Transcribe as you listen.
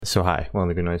So hi, welcome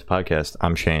to the Good Noise Podcast.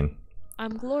 I'm Shane.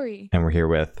 I'm Glory. And we're here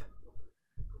with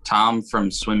Tom from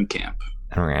Swim Camp.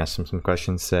 And we're going to ask him some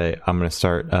questions. I'm going to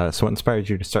start. So what inspired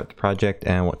you to start the project,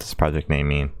 and what does this project name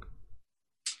mean?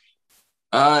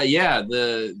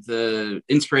 The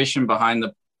inspiration behind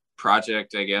the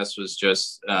project, I guess, was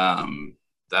just that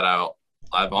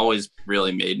I've always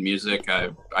really made music.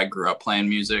 I grew up playing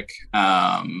music,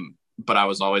 but I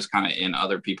was always kind of in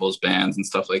other people's bands and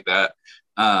stuff like that.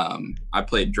 I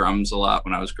played drums a lot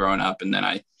when I was growing up, and then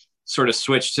I sort of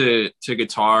switched to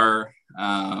guitar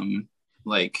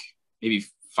like maybe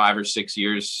 5 or 6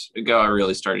 years ago. I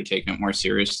really started taking it more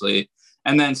seriously.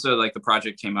 And then so like the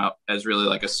project came out as really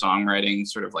like a songwriting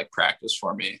sort of like practice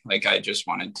for me. Like I just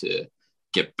wanted to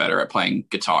get better at playing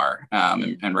guitar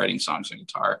and writing songs on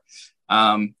guitar.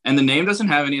 And the name doesn't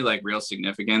have any like real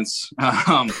significance.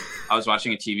 I was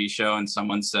watching a TV show and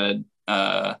someone said,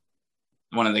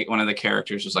 one of the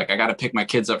characters was like, I got to pick my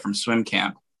kids up from swim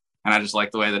camp. And I just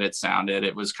liked the way that it sounded.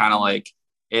 It was kind of like,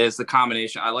 is the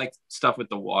combination. I like stuff with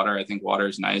the water. I think water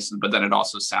is nice, but then it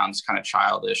also sounds kind of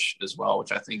childish as well,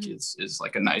 which I think is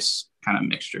like a nice kind of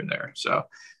mixture there. So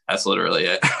that's literally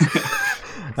it.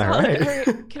 All right.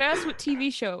 Can I ask what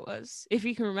TV show it was, if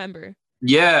you can remember?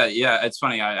 Yeah. It's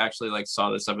funny. I actually like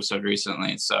saw this episode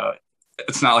recently. So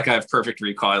it's not like I have perfect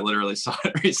recall. I literally saw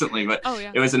it recently, but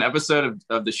It was an episode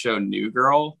of the show New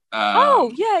Girl.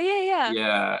 Yeah.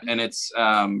 Yeah. And it's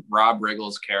Rob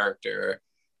Riggle's character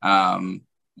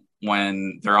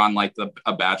when they're on like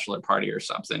a bachelor party or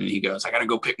something. And he goes, I got to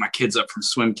go pick my kids up from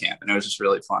swim camp. And it was just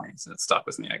really funny. So it stuck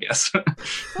with me, I guess.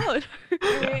 Solid.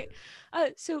 Yeah. Right.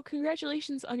 So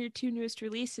congratulations on your 2 newest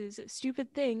releases,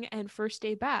 Stupid Thing and First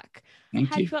Day Back. Thank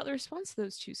How do you you feel about the response to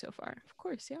those 2 so far? Of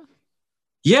course, yeah.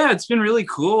 Yeah, it's been really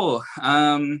cool.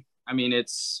 I mean,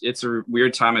 it's a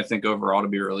weird time, I think, overall to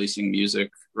be releasing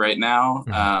music right now.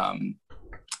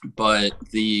 But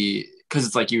because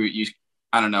it's like you,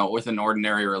 I don't know, with an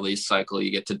ordinary release cycle, you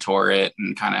get to tour it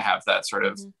and kind of have that sort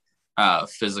of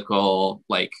physical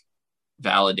like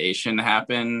validation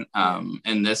happen.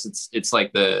 And this, it's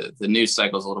like the news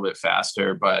cycle is a little bit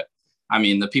faster, but I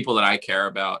mean, the people that I care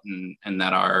about and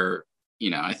that are, you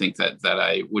know, I think that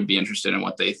I would be interested in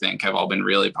what they think have all been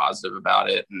really positive about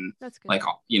it. And That's good. like,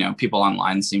 you know, people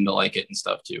online seem to like it and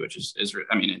stuff too, which is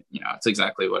I mean, you know, it's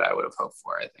exactly what I would have hoped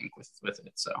for, I think, with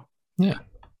it. So, yeah.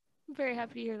 I'm very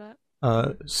happy to hear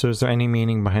that. So is there any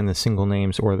meaning behind the single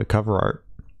names or the cover art?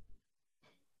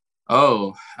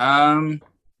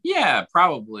 Yeah,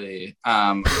 probably.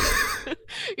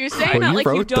 You're saying that like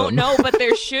you don't know, but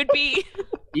there should be.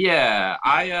 Yeah,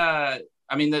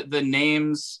 I mean, the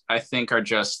names I think are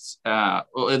just,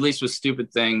 well, at least with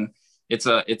Stupid Thing, it's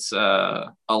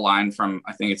a line from,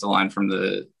 I think it's a line from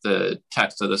the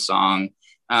text of the song.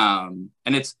 And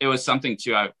it was something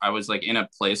too. I was like in a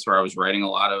place where I was writing a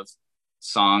lot of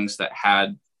songs that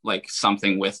had like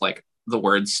something with like the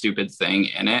word stupid thing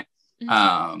in it.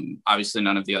 Obviously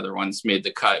none of the other ones made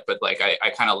the cut, but like I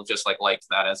kind of just like liked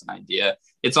that as an idea.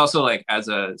 It's also like as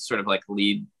a sort of like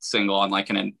lead single on like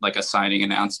a signing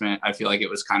announcement, I feel like it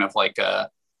was kind of like a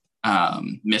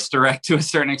misdirect to a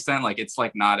certain extent. Like it's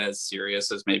like not as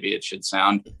serious as maybe it should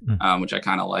sound, which I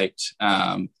kind of liked.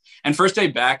 And First Day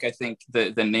Back, I think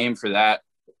the name for that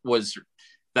was,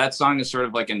 that song is sort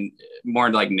of like more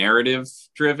like narrative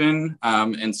driven.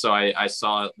 And so I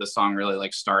saw the song really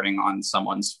like starting on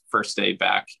someone's first day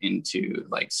back into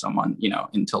like someone, you know,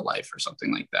 into life or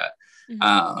something like that.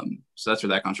 So that's where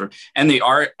that comes from. And the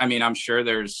art, I mean, I'm sure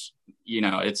there's, you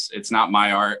know, it's not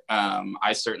my art.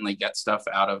 I certainly get stuff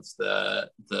out of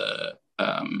the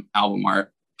album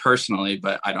art personally,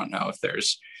 but I don't know if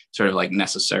there's sort of like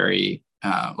necessary,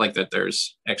 like that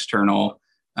there's external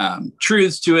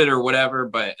truths to it or whatever,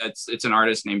 but it's an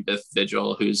artist named Biff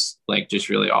Vigil who's like just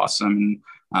really awesome.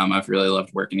 I've really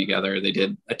loved working together. They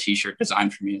did a t-shirt design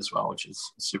for me as well, which is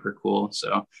super cool.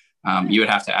 So you would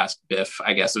have to ask Biff,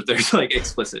 I guess, if there's like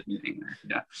explicit meaning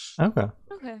there. Yeah.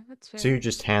 Okay, that's fair. So you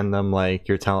just hand them like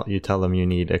you tell them you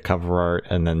need a cover art,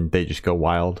 and then they just go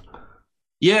wild.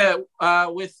 Yeah,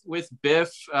 with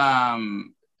Biff,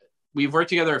 we've worked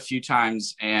together a few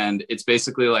times, and it's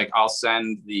basically like I'll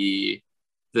send the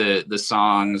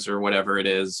songs or whatever it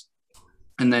is,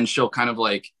 and then she'll kind of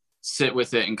like sit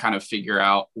with it and kind of figure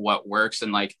out what works.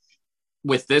 And like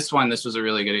with this one, this was a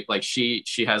really good, like she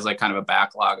has like kind of a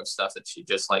backlog of stuff that she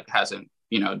just like hasn't,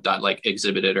 you know, done like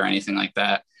exhibited or anything like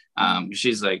that.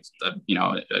 She's like you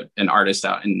know, an artist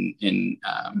out in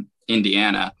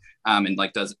Indiana, and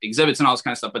like does exhibits and all this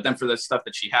kind of stuff. But then for the stuff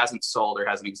that she hasn't sold or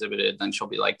hasn't exhibited, then she'll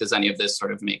be like, does any of this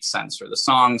sort of make sense for the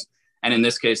songs? And in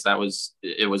this case,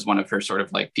 it was one of her sort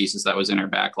of like pieces that was in her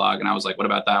backlog. And I was like, what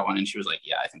about that one? And she was like,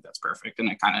 yeah, I think that's perfect. And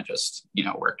it kind of just,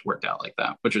 worked out like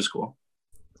that, which was cool.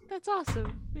 That's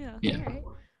awesome. Yeah. Yeah.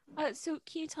 All right. So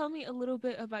can you tell me a little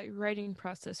bit about your writing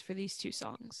process for these two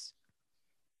songs?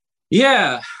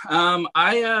 Yeah.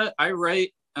 I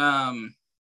write,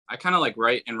 I kind of like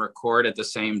write and record at the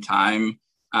same time.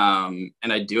 And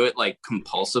I do it like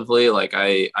compulsively. Like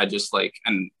I just like,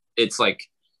 and it's like,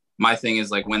 my thing is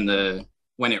like when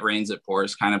it rains, it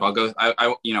pours kind of, I'll go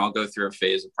through a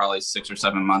phase of probably 6 or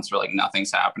 7 months where like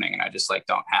nothing's happening and I just like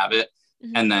don't have it.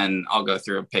 Mm-hmm. And then I'll go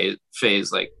through a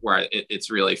phase like where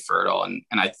it's really fertile. And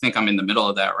I think I'm in the middle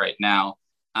of that right now.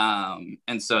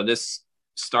 And so this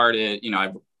started,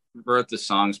 I wrote the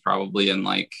songs probably in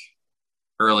like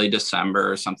early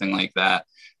December or something like that.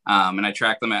 And I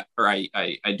track them I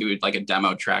do like a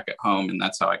demo track at home, and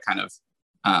that's how I kind of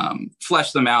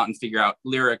flesh them out and figure out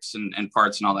lyrics and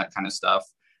parts and all that kind of stuff.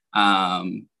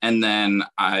 And then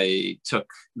I took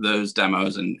those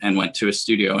demos and went to a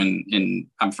studio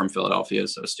I'm from Philadelphia,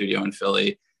 so a studio in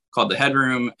Philly called The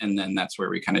Headroom. And then that's where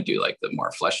we kind of do like the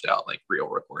more fleshed out, like real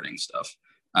recording stuff.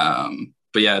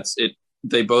 But yeah,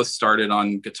 they both started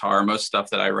on guitar. Most stuff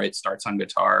that I write starts on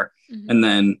guitar. Mm-hmm. And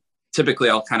then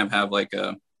typically I'll kind of have like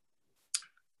a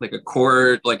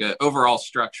chord, like a overall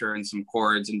structure and some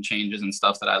chords and changes and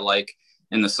stuff that I like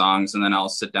in the songs. And then I'll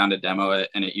sit down to demo it,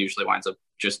 and it usually winds up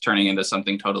just turning into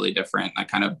something totally different. I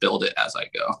kind of build it as I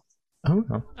go.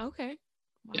 Oh, okay.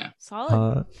 Wow. Yeah.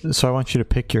 Solid. So I want you to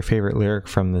pick your favorite lyric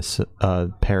from this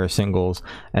pair of singles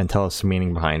and tell us the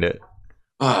meaning behind it.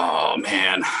 Oh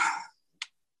man,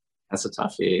 that's a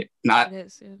toughie. It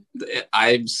is, yeah.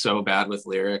 I'm so bad with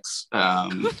lyrics.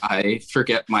 I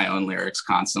forget my own lyrics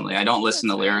constantly. I don't listen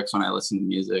to lyrics when I listen to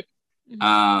music.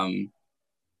 Mm-hmm.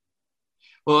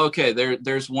 Well, okay.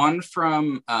 There's one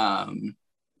from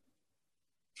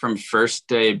First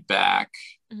Day Back.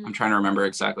 Mm-hmm. I'm trying to remember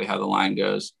exactly how the line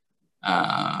goes.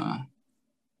 Oh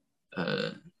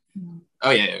yeah.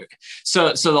 Okay.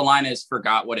 So the line is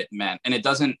 "forgot what it meant," and it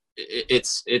doesn't.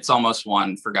 It's almost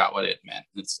one "forgot what it meant."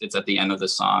 It's at the end of the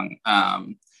song,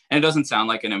 and it doesn't sound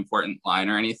like an important line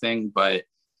or anything, but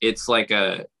it's like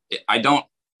I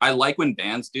like when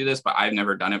bands do this, but I've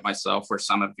never done it myself. Where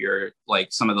some of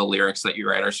the lyrics that you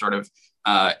write are sort of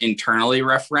internally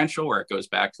referential, where it goes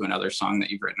back to another song that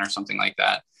you've written or something like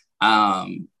that,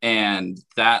 and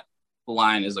that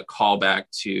line is a callback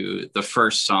to the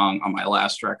first song on my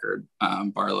last record,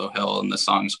 Barlow Hill, and the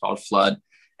song is called Flood.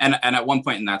 And at one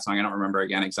point in that song, I don't remember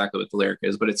again exactly what the lyric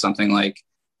is, but it's something like,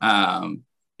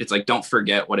 it's like, don't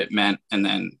forget what it meant. And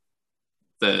then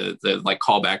the like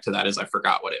callback to that is I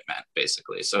forgot what it meant,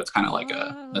 basically. So it's kind of like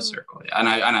a circle. Yeah. And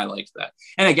I liked that.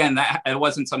 And again, that it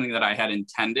wasn't something that I had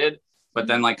intended, but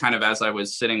then like kind of as I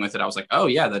was sitting with it, I was like, oh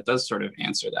yeah, that does sort of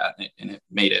answer that. And it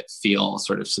made it feel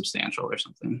sort of substantial or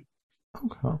something.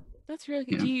 Okay. That's really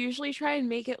good. Yeah. Do you usually try and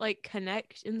make it like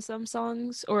connect in some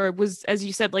songs, or was, as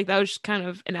you said, like that was just kind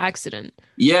of an accident?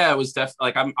 Yeah, it was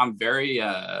definitely like I'm very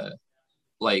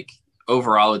like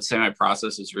overall I would say my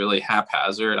process is really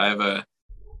haphazard. I have a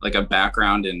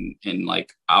background in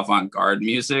like avant-garde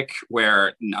music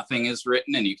where nothing is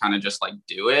written and you kind of just like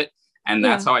do it. And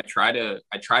that's how I try to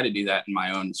do that in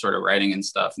my own sort of writing and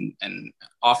stuff. And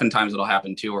oftentimes it'll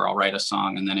happen too, where I'll write a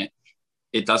song and then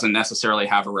it doesn't necessarily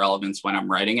have a relevance when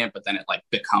I'm writing it, but then it like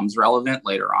becomes relevant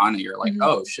later on and you're like, mm-hmm.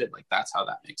 Oh shit, like that's how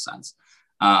that makes sense.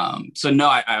 So no,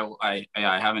 I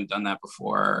haven't done that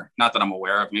before. Not that I'm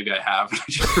aware of. Maybe I have. I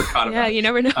just forgot about it. You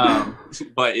never know.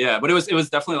 But it was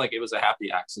definitely like, it was a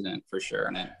happy accident for sure.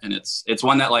 And it's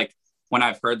one that like, when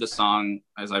I've heard the song,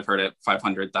 as I've heard it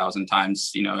 500,000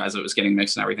 times, as it was getting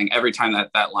mixed and everything, every time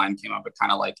that line came up, it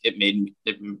kind of like, it made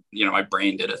it, my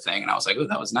brain did a thing and I was like, oh,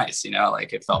 that was nice.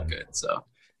 Like it felt good. So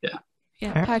yeah.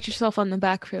 Yeah. Pat yourself on the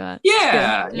back for that.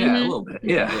 Yeah. Yeah. Mm-hmm. A little bit.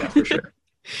 Yeah, for sure.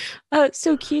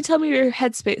 So can you tell me where your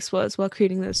headspace was while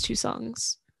creating those two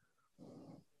songs?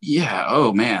 Yeah.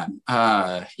 Oh man.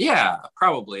 Yeah,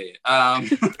 probably. I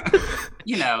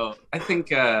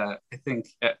think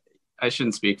I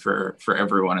shouldn't speak for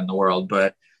everyone in the world,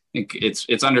 but I think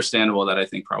it's understandable that I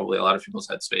think probably a lot of people's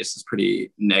headspace is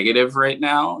pretty negative right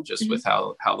now, just mm-hmm. with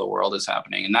how the world is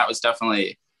happening. And that was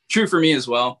definitely true for me as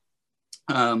well.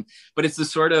 But it's the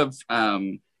sort of,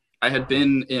 I had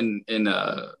been in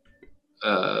a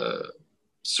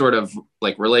sort of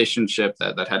like relationship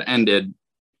that had ended,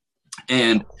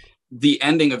 and the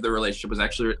ending of the relationship was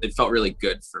actually, it felt really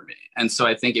good for me. And so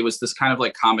I think it was this kind of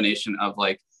like combination of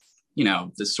like,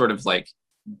 this sort of like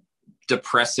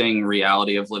depressing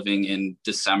reality of living in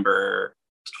December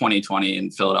 2020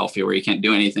 in Philadelphia where you can't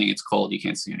do anything, it's cold, you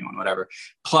can't see anyone, whatever,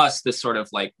 plus this sort of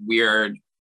like weird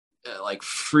like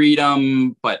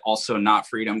freedom but also not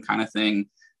freedom kind of thing.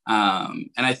 And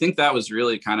I think that was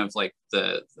really kind of like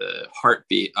the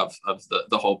heartbeat of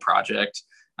the whole project.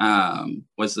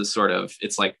 Was this sort of,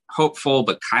 it's like hopeful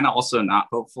but kind of also not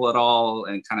hopeful at all,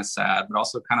 and kind of sad but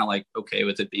also kind of like okay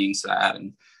with it being sad.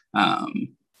 And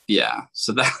yeah,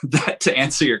 so that to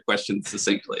answer your question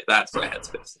succinctly, that's my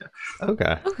headspace.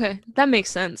 Yeah. Okay, that makes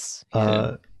sense.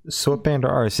 So what band or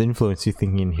artist influence you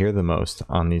think you can hear the most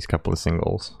on these couple of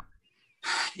singles?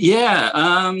 Yeah,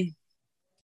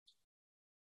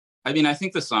 I mean, I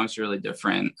think the songs are really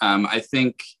different. I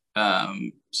think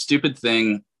Stupid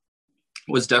Thing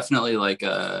was definitely like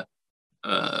like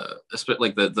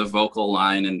the vocal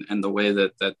line and the way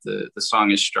that the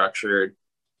song is structured.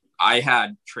 I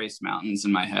had Trace Mountains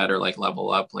in my head, or like Level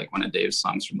Up, like one of Dave's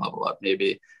songs from Level Up,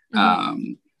 maybe.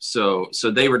 Mm-hmm. So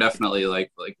they were definitely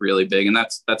like really big, and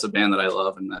that's a band that I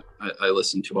love and that I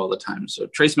listen to all the time. So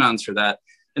Trace Mountains for that.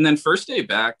 And then First Day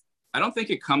Back, I don't think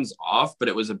it comes off, but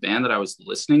it was a band that I was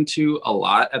listening to a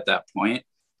lot at that point.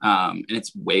 And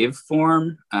it's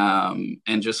Waveform,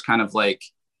 and just kind of like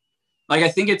I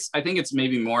think it's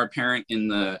maybe more apparent in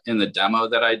the demo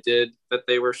that I did that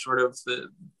they were sort of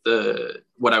the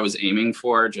what I was aiming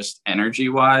for, just energy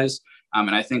wise.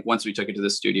 And I think once we took it to the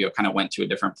studio, kind of went to a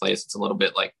different place. It's a little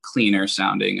bit like cleaner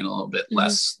sounding and a little bit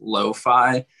less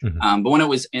lo-fi. But when it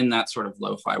was in that sort of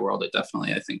lo-fi world, it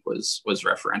definitely, I think, was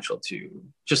referential to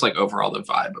just like overall the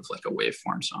vibe of like a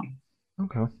Waveform song.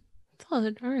 Okay.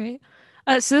 Solid. All right.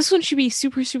 So this one should be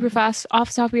super, super fast. Off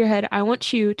the top of your head, I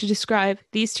want you to describe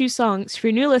these two songs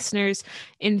for new listeners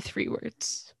in 3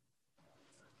 words.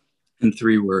 In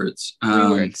 3 words. 3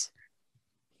 words.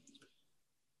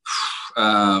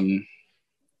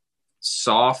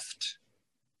 Soft.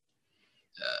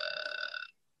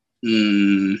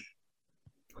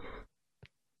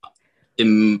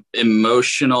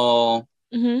 Emotional.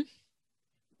 Mm-hmm.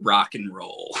 Rock and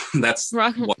roll. That's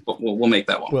we'll make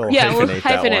that one. We'll hyphenate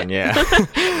that one. Yeah.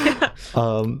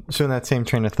 So in that same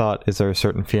train of thought, is there a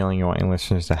certain feeling you want your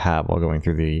listeners to have while going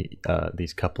through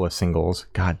these couple of singles?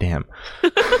 God damn.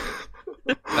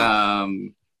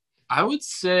 I would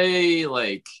say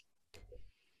like,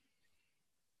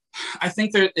 I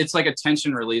think it's like a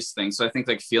tension release thing. So I think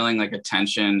like feeling like a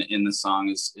tension in the song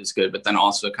is good, but then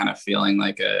also kind of feeling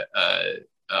like a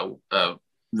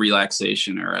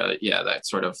relaxation or that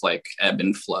sort of like ebb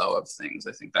and flow of things.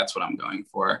 I think that's what I'm going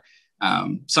for.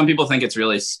 Some people think it's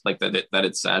really like that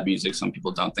it's sad music. Some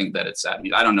people don't think that it's sad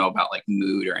music. I don't know about like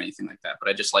mood or anything like that, but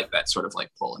I just like that sort of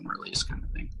like pull and release kind of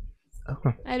thing.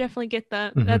 Okay. I definitely get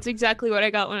that. Mm-hmm. That's exactly what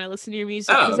I got when I listened to your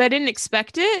music, because I didn't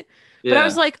expect it, but I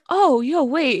was like, oh, yo,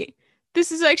 wait,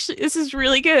 this is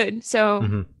really good.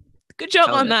 So good job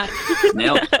on that.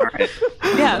 Nailed it. All right.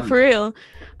 Yeah, for real.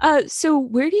 So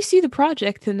where do you see the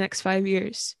project in the next 5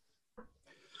 years?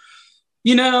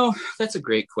 That's a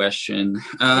great question.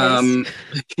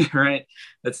 Right.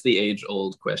 That's the age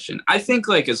old question. I think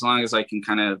like, as long as I can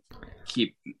kind of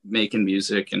keep making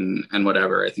music and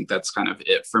whatever, I think that's kind of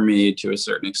it for me to a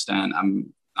certain extent.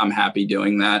 I'm happy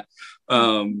doing that.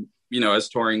 As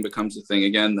touring becomes a thing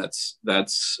again,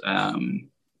 that's I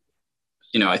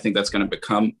think that's going to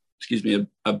become,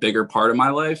 a bigger part of my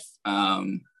life.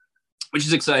 Which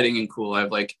is exciting and cool.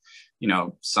 I've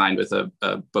signed with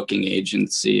a booking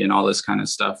agency and all this kind of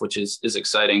stuff, which is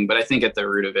exciting. But I think at the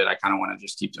root of it, I kind of want to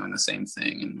just keep doing the same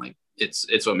thing. And like,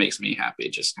 it's what makes me happy.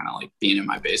 Just kind of like being in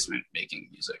my basement, making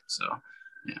music. So,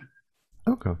 yeah.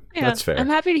 Okay. Yeah, that's fair. I'm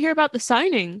happy to hear about the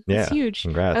signing. Yeah. It's huge.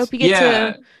 Congrats. I hope you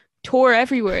get to tour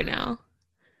everywhere now.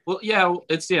 Well, yeah,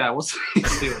 we'll see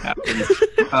what happens.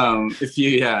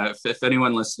 If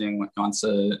anyone listening wants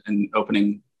an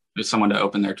opening, someone to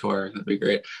open their tour, that'd be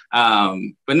great.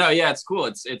 But no, yeah, it's cool.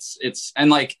 It's and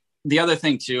like the other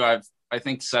thing too, I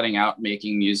think setting out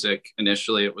making music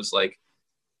initially, it was like,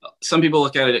 some people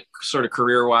look at it sort of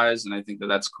career wise, and I think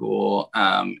that's cool.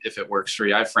 If it works for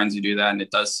you, I have friends who do that, and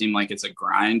it does seem like it's a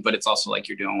grind, but it's also like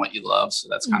you're doing what you love. So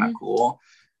that's kind of cool.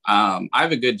 I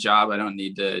have a good job. I don't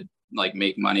need to like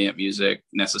make money at music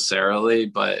necessarily,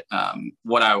 but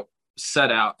what I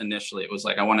set out initially, it was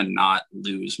like, I want to not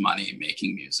lose money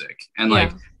making music. And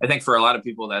like, I think for a lot of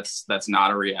people, that's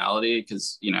not a reality,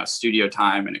 because, studio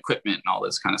time and equipment and all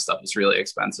this kind of stuff is really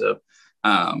expensive.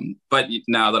 But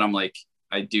now that I'm like,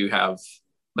 I do have,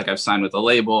 like, I've signed with a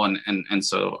label and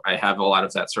so I have a lot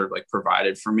of that sort of like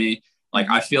provided for me. Like,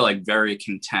 I feel like very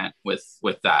content with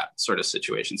that sort of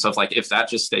situation. So if that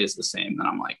just stays the same, then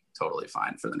I'm like totally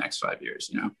fine for the next 5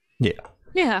 years, Yeah.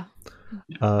 Yeah.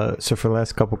 So for the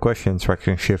last couple questions, we're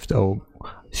going to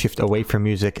shift away from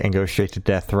music and go straight to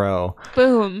death row.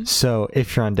 Boom. So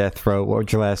if you're on death row, what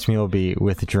would your last meal be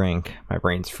with a drink? My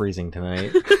brain's freezing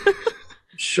tonight.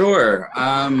 Sure.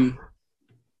 I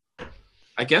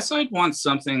guess I'd want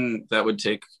something that would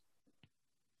take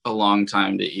a long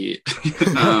time to eat.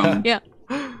 Yeah.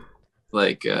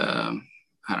 Like, I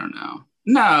don't know.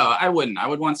 No, I wouldn't. I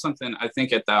would want something. I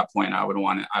think at that point, I would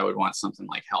want something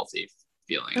like healthy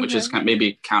feeling, which is kind of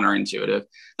maybe counterintuitive,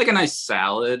 like a nice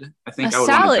salad. I think I would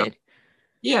want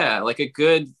yeah, like a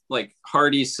good, like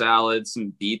hearty salad,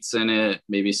 some beets in it,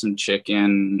 maybe some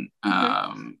chicken,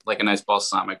 like a nice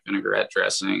balsamic vinaigrette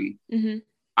dressing. Mm-hmm.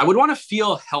 I would want to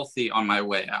feel healthy on my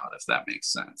way out, if that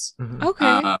makes sense. Mm-hmm.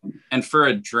 Okay. And for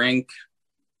a drink,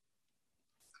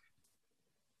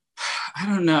 I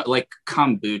don't know, like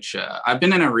kombucha. I've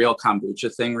been in a real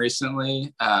kombucha thing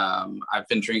recently. I've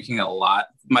been drinking a lot.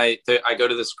 I go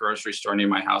to this grocery store near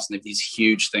my house and they have these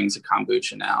huge things of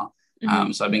kombucha now.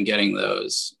 So I've been getting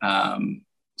those.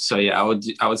 So yeah,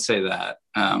 I would say that,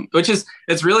 which is,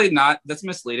 it's really not, that's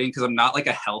misleading because I'm not like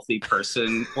a healthy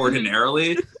person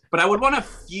ordinarily, but I would want to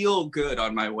feel good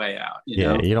on my way out. You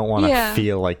know? You don't want to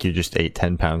feel like you just ate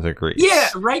 10 pounds of grease. Yeah,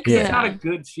 right. Because it's not a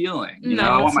good feeling. You know,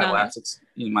 I want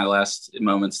my last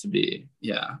moments to be,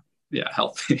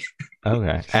 healthy.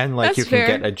 Okay. And like, that's you can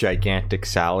get a gigantic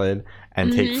salad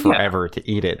and take forever to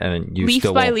eat it, and you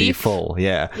still won't be full.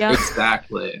 Yeah.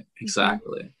 Exactly.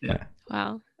 Yeah.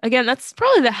 Wow. Again, that's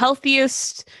probably the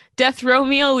healthiest death row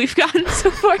meal we've gotten so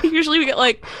far. Usually we get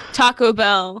like Taco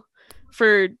Bell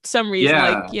for some reason.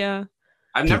 I've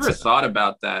never thought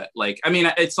about that. Like, I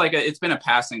mean, it's like it's been a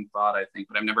passing thought, I think,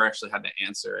 but I've never actually had to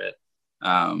answer it.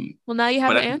 Well, now you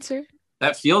have an answer.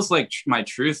 That feels like my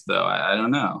truth, though. I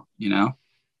don't know. You know,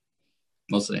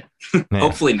 we'll see.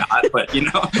 Hopefully not, but you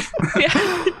know.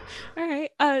 Yeah. All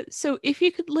right. So if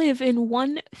you could live in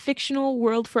one fictional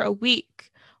world for a week,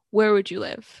 where would you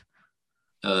live?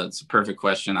 It's a perfect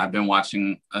question. I've been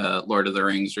watching Lord of the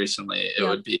Rings recently. It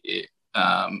would be,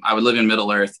 I would live in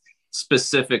Middle Earth,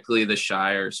 specifically the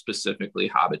Shire, specifically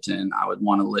Hobbiton. I would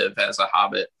want to live as a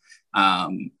hobbit.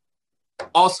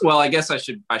 Also, well, I guess I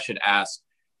should ask,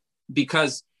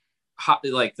 because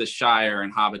like the Shire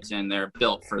and Hobbiton, they're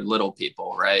built for little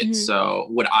people, right? Mm-hmm. So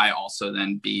would I also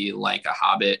then be like a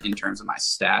hobbit in terms of my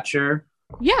stature?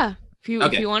 Yeah. If you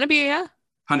want to be,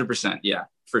 100%. Yeah.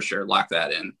 For sure. Lock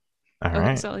that in. All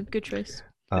right. Solid. Good choice.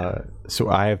 So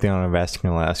I have the honor of asking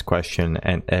the last question,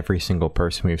 and every single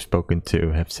person we've spoken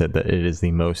to have said that it is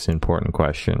the most important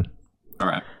question. All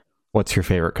right. What's your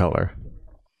favorite color?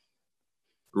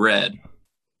 Red.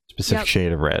 Specific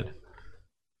shade of red.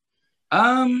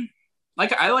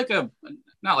 Like I like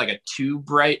not like a too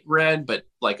bright red, but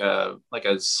like a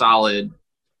solid,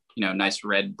 nice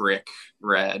red brick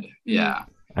red. Yeah.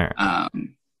 All right. I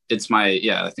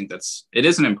think it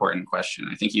is an important question.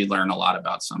 I think you learn a lot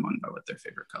about someone by what their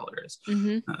favorite color is.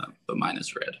 But mine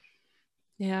is red.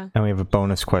 Yeah. And we have a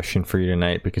bonus question for you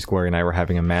tonight, because Gloria and I were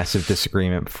having a massive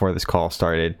disagreement before this call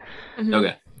started. Mm-hmm.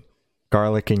 Okay.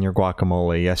 Garlic in your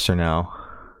guacamole, yes or no?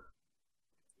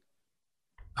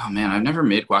 Oh man, I've never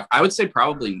made guac. I would say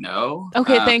probably no.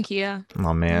 Okay, thank you. Yeah.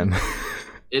 Oh man.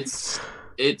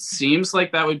 It seems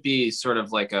like that would be sort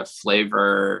of like a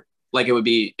flavor. Like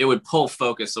it would pull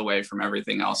focus away from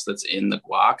everything else that's in the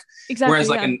guac. Exactly. Whereas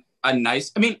like a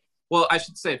nice, I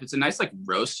should say, if it's a nice like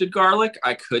roasted garlic,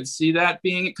 I could see that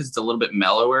being it, because it's a little bit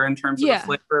mellower in terms of the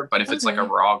flavor. But if it's like a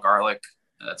raw garlic,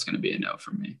 that's going to be a no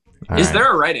for me. Is there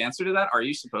a right answer to that? Are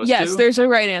you supposed to? Yes, there's a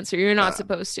right answer. You're not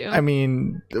supposed to. I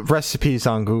mean, recipes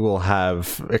on Google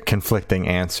have a conflicting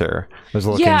answer. I was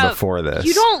looking before this.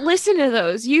 You don't listen to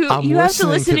those. You have to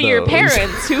listen to your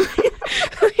parents who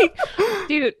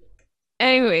dude.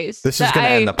 Anyways, this is going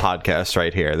to end the podcast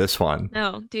right here. This one.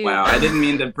 No, dude. Wow, I didn't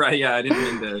mean to. Yeah, I didn't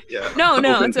mean to. Yeah. No,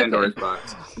 it's okay.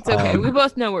 It's okay. We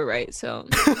both know we're right, so.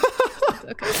 It's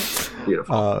okay.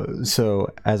 Beautiful.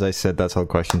 So, as I said, that's all the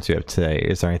questions you have today.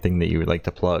 Is there anything that you would like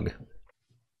to plug?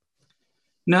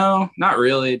 No, not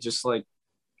really. Just like,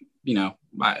 listen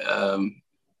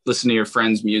to your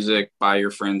friends' music, buy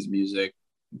your friends' music,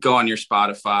 go on your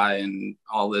Spotify and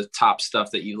all the top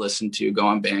stuff that you listen to. Go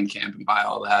on Bandcamp and buy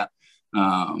all that.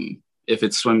 If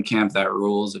it's swim camp, that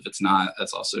rules. If it's not,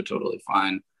 that's also totally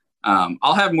fine.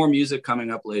 I'll have more music coming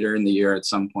up later in the year at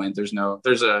some point.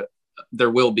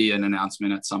 There will be an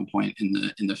announcement at some point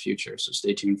in the future. So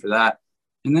stay tuned for that.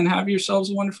 And then have yourselves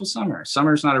a wonderful summer.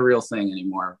 Summer's not a real thing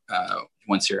anymore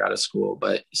once you're out of school,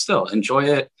 but still enjoy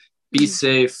it. Be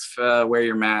safe, wear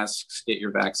your masks, get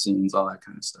your vaccines, all that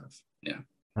kind of stuff. Yeah.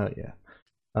 Oh yeah.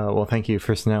 Well, thank you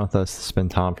for sitting down with us. This has been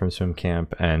Tom from Swim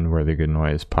Camp, and we're the Good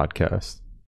Noise podcast.